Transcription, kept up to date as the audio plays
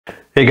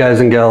Hey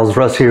guys and gals,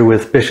 Russ here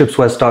with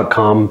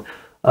bishopswest.com.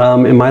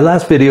 In my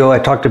last video I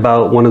talked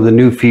about one of the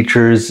new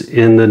features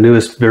in the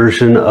newest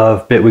version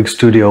of Bitwig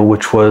Studio,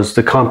 which was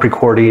the comp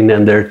recording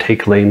and their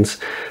take lanes.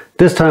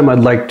 This time I'd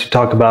like to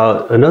talk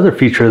about another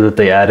feature that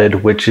they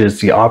added, which is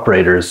the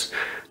operators.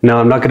 Now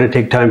I'm not going to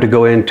take time to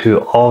go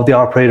into all of the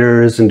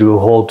operators and do a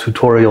whole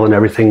tutorial and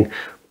everything,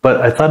 but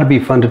I thought it'd be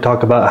fun to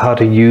talk about how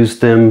to use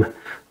them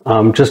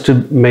just to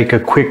make a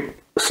quick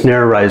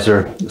snare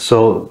riser.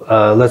 So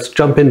let's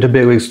jump into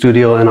Bitwig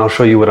Studio and I'll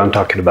show you what I'm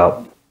talking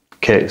about.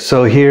 Okay,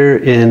 so here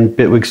in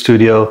Bitwig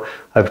Studio,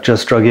 I've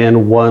just drug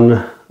in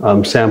one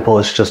sample.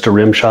 It's just a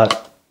rim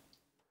shot.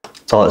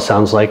 That's all it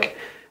sounds like.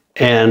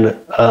 And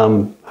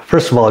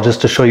first of all,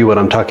 just to show you what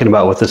I'm talking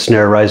about with the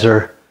snare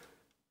riser,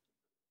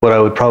 what I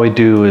would probably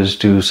do is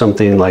do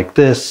something like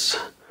this,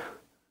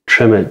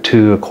 trim it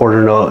to a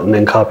quarter note and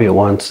then copy it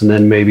once, and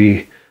then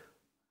maybe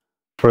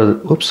for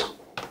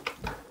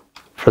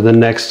the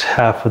next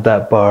half of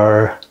that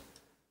bar,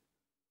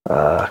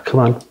 come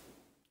on,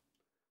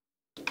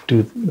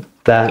 do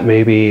that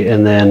maybe,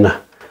 and then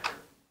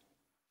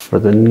for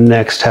the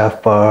next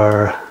half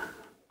bar,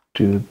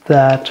 do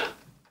that,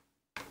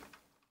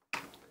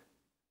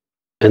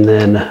 and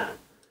then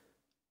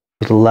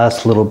for the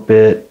last little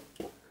bit,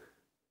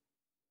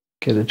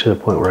 get it to the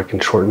point where I can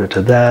shorten it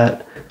to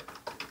that,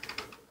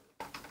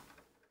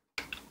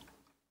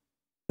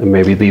 and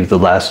maybe leave the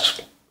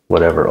last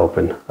whatever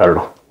open. I don't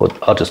know.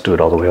 I'll just do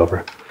it all the way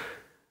over.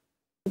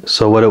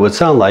 So what it would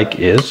sound like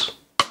is,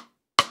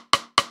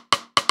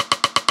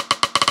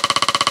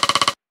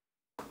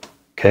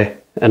 okay,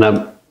 and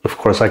of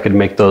course I could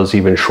make those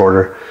even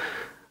shorter.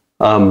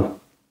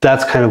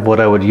 That's kind of what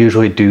I would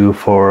usually do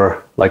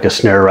for like a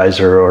snare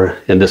riser, or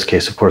in this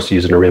case, of course,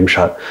 using a rim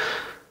shot.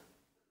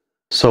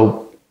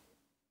 So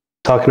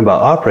talking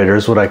about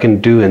operators, what I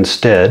can do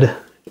instead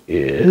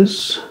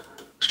is,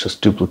 let's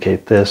just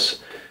duplicate this.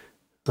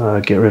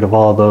 Get rid of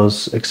all of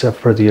those except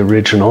for the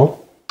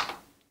original.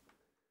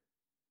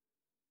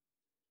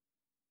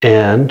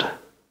 And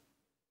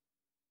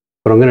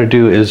what I'm going to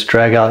do is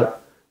drag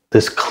out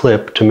this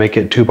clip to make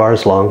it 2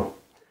 bars long.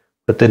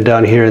 But then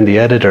down here in the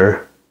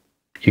editor,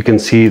 you can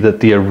see that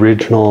the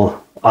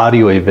original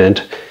audio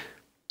event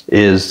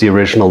is the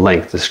original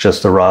length. It's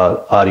just the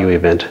raw audio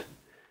event.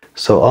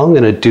 So all I'm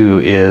going to do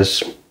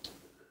is,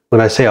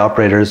 when I say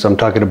operators, I'm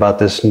talking about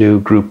this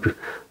new group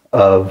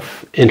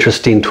of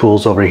interesting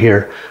tools over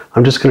here.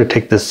 I'm just going to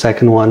take this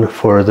second one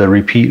for the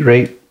repeat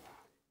rate,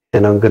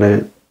 and I'm going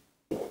to,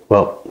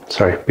 well,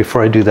 sorry,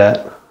 before I do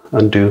that,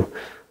 undo. I'm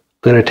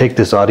going to take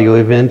this audio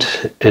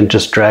event and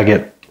just drag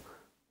it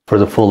for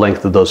the full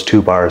length of those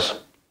 2 bars.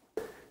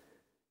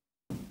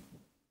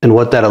 And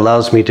what that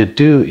allows me to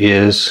do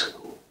is,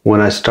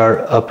 when I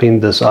start upping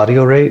this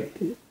audio rate,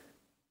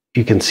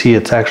 you can see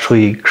it's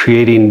actually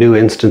creating new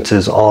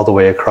instances all the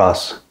way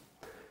across.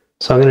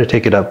 So I'm going to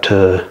take it up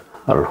to,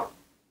 I don't know,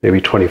 maybe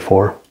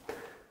 24.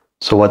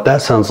 So what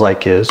that sounds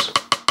like is,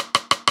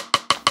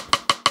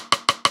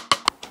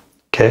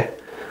 okay,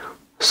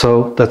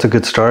 so that's a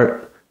good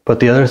start. But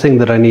the other thing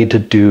that I need to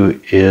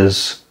do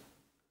is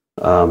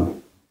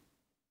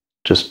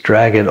just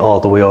drag it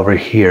all the way over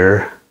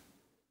here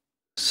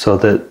so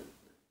that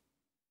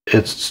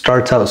it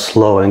starts out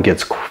slow and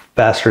gets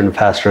faster and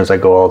faster as I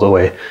go all the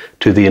way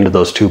to the end of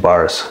those 2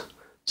 bars.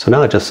 So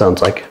now it just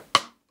sounds like,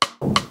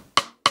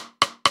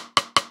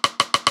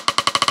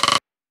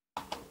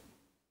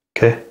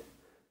 okay,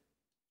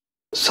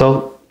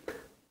 so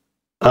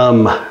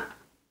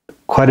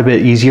quite a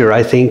bit easier,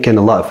 I think, and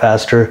a lot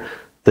faster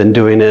than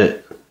doing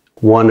it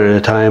one at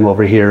a time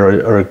over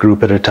here, or a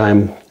group at a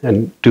time,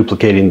 and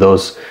duplicating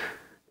those.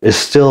 Is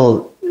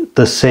still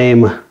the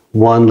same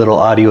one little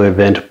audio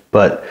event,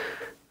 but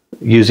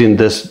using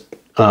this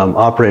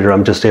operator,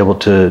 I'm just able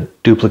to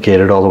duplicate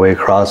it all the way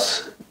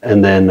across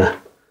and then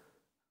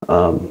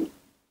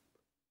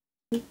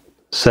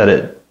set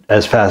it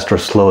as fast or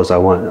slow as I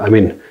want. I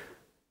mean,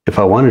 if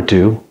I wanted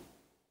to,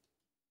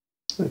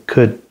 I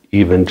could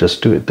even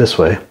just do it this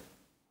way,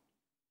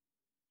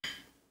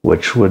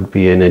 which would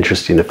be an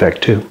interesting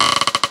effect too.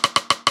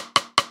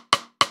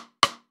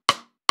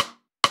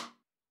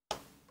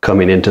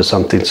 Coming into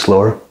something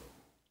slower.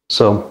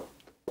 So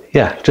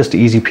yeah, just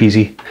easy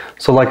peasy.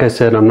 So like I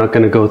said, I'm not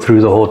going to go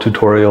through the whole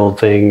tutorial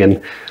thing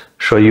and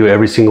show you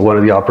every single one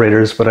of the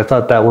operators, but I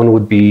thought that one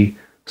would be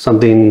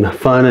something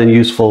fun and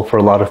useful for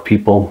a lot of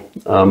people.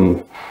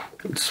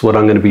 It's what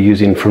I'm going to be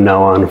using from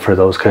now on for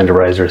those kind of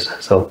risers.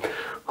 So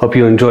hope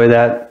you enjoy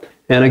that.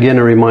 And again,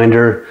 a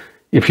reminder,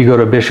 if you go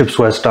to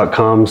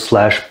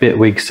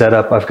bishopswest.com/Bitwig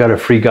setup, I've got a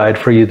free guide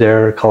for you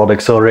there called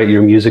Accelerate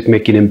Your Music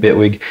Making in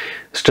Bitwig.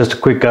 It's just a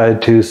quick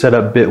guide to set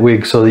up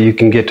Bitwig so that you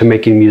can get to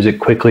making music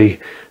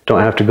quickly.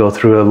 Don't have to go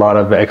through a lot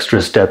of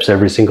extra steps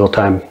every single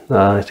time.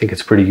 I think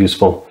it's pretty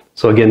useful.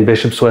 So again,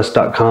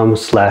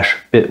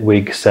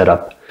 bishopswest.com/Bitwig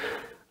setup.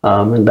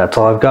 And that's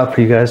all I've got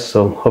for you guys.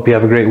 So hope you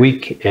have a great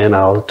week, and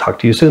I'll talk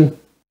to you soon.